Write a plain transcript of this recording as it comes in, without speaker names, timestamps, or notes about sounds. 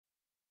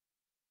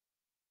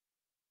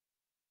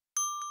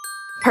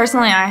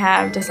Personally, I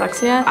have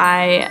dyslexia.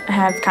 I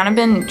have kind of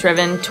been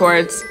driven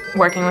towards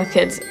working with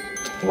kids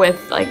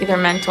with like either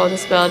mental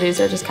disabilities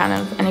or just kind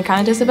of any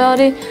kind of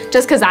disability,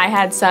 just because I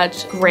had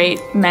such great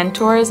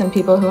mentors and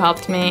people who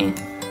helped me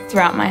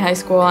throughout my high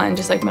school and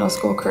just like middle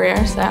school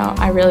career, so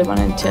I really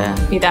wanted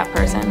to be that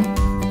person.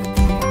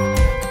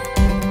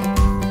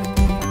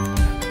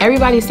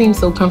 Everybody seemed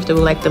so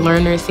comfortable, like the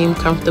learners seemed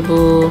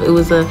comfortable. It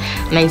was a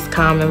nice,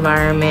 calm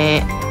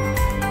environment.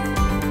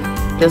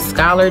 The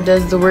scholar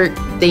does the work.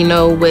 They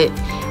know what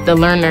the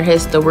learner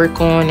has to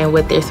work on and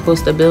what they're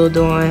supposed to build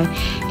on,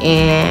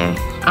 and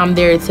I'm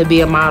there to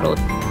be a model.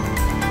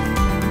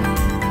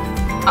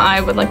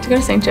 I would like to go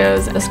to St.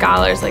 Joe's. The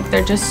scholars, like,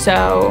 they're just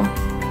so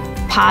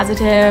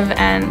positive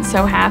and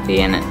so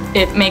happy, and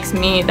it makes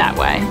me that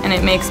way, and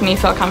it makes me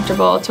feel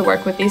comfortable to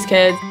work with these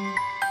kids.